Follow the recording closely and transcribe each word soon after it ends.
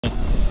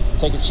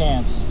take a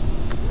chance.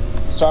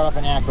 Start off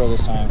in acro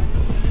this time.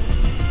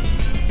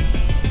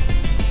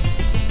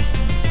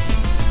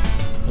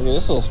 Look at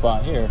this little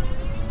spot here.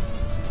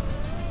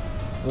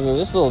 Look at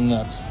this little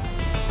nook.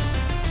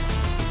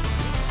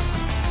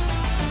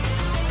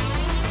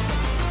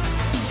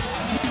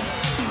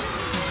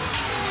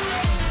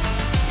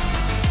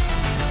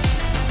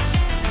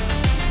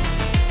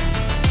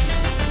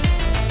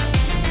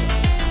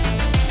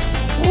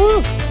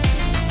 Woo!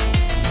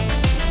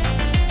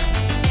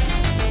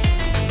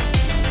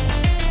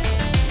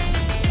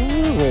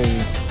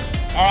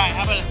 Alright,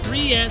 how about a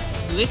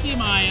 3S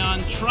lithium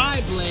ion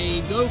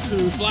tri-blade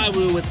Goku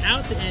Flywoo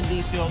without the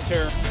ND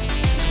filter?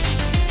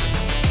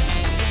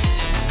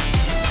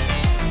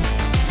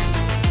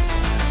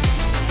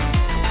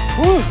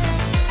 Woo!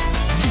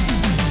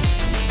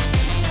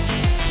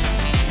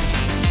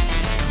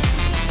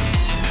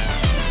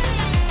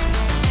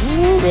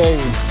 Woo,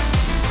 baby.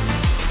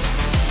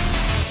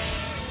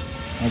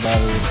 My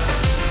battery.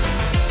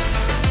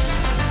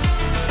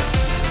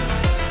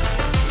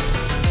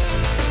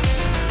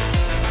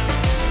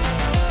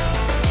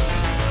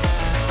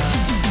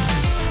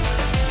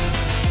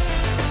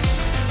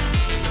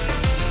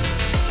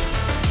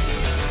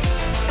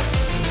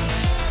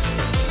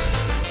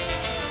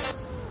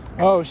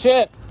 Oh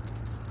shit!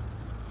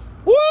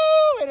 Woo!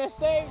 It has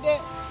saved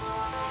it!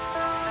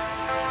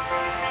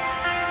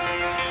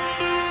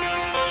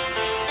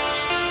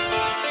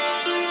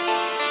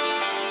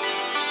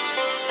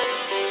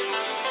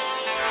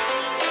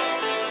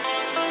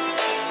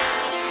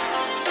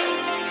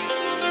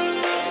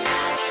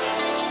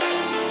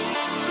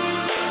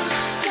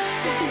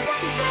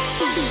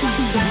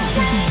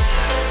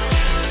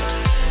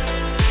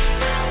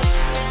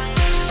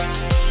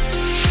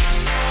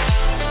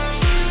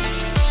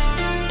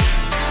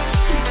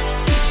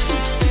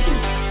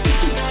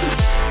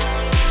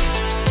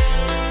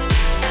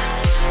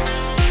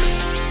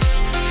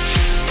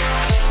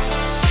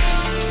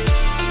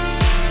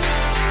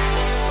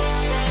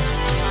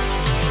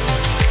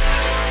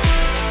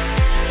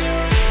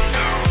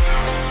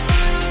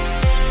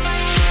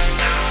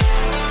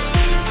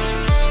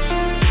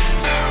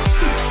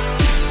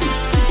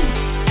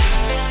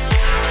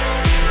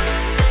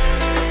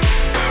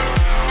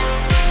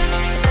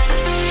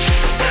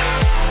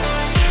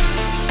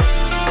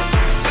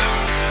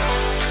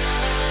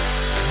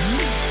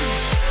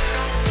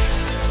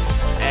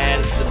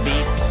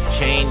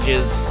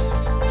 Changes,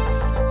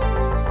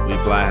 we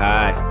fly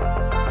high.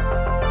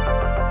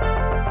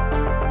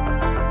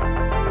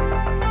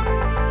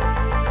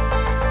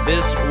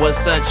 This was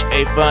such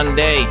a fun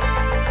day,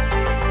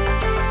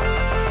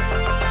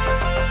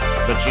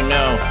 but you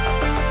know,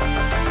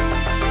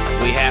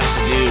 we have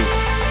to do,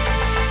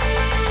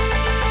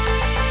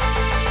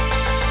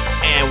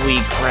 and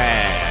we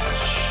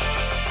crash.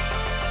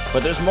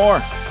 But there's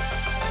more.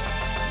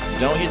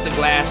 Don't hit the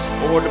glass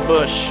or the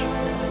bush.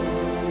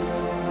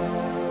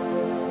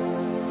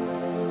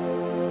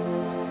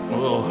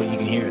 Oh, you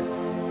can hear it.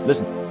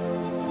 Listen.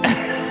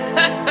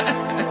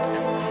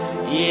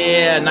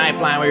 Yeah, night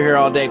flying. We were here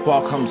all day.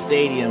 Qualcomm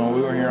Stadium. Well,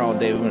 we were here all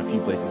day. We went a few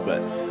places,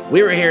 but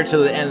we were here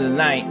till the end of the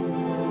night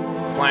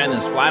flying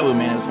this Flywoo,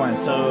 man. It was flying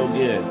so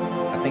good.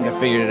 I think I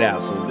figured it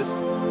out. So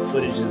this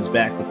footage is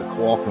back with the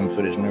Qualcomm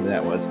footage, whenever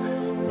that was,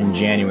 in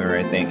January,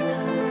 I think.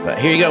 But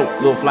here you go.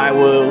 Little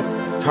Flywoo,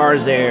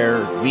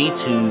 Tarsier,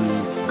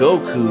 V2,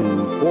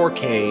 Goku,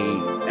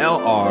 4K,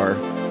 LR.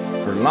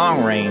 For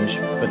long range,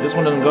 but this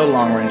one doesn't go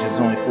long range, it's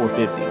only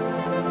 450.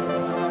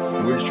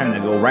 And we're just trying to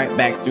go right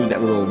back through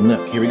that little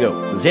nook. Here we go.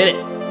 Let's hit it.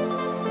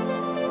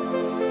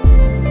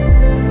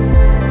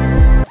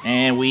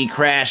 And we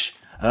crash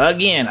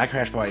again. I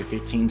crashed probably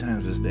 15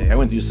 times this day. I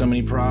went through so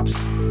many props.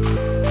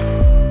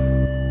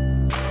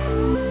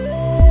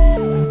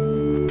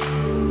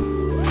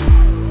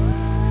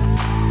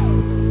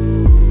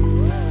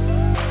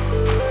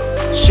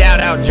 Shout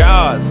out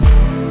Jaws.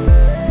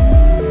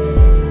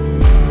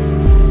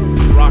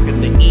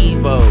 The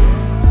Evo,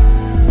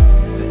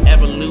 the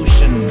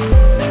Evolution,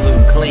 they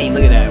look clean.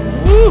 Look at that.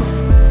 Woo!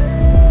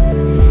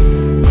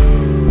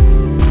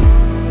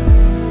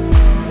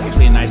 It's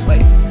actually a nice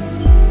place.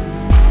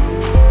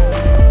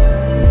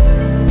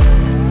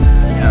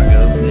 See how it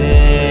goes.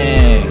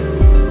 Dang.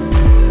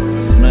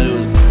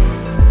 Smooth.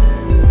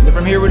 And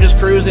from here we're just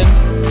cruising.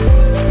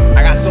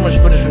 I got so much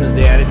footage from this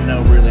day I didn't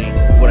know really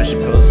what I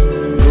should post.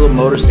 Little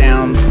motor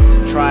sounds,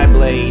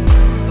 tri-blade.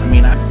 I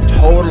mean, I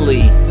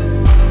totally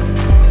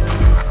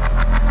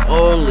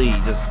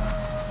just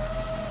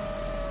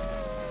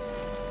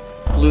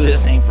flew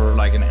this thing for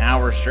like an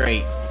hour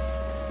straight.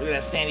 Look at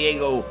that San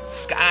Diego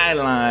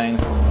skyline.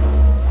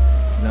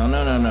 No.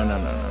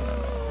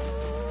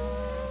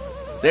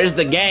 There's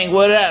the gang.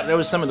 What up? There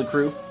was some of the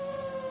crew.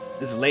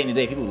 This is late in the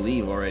day. People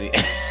leave already.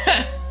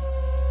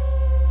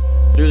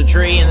 Through the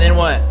tree, and then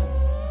what?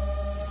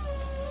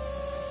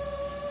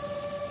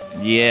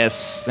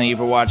 Yes, thank you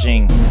for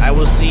watching. I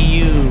will see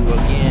you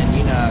again.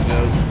 You know how it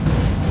goes.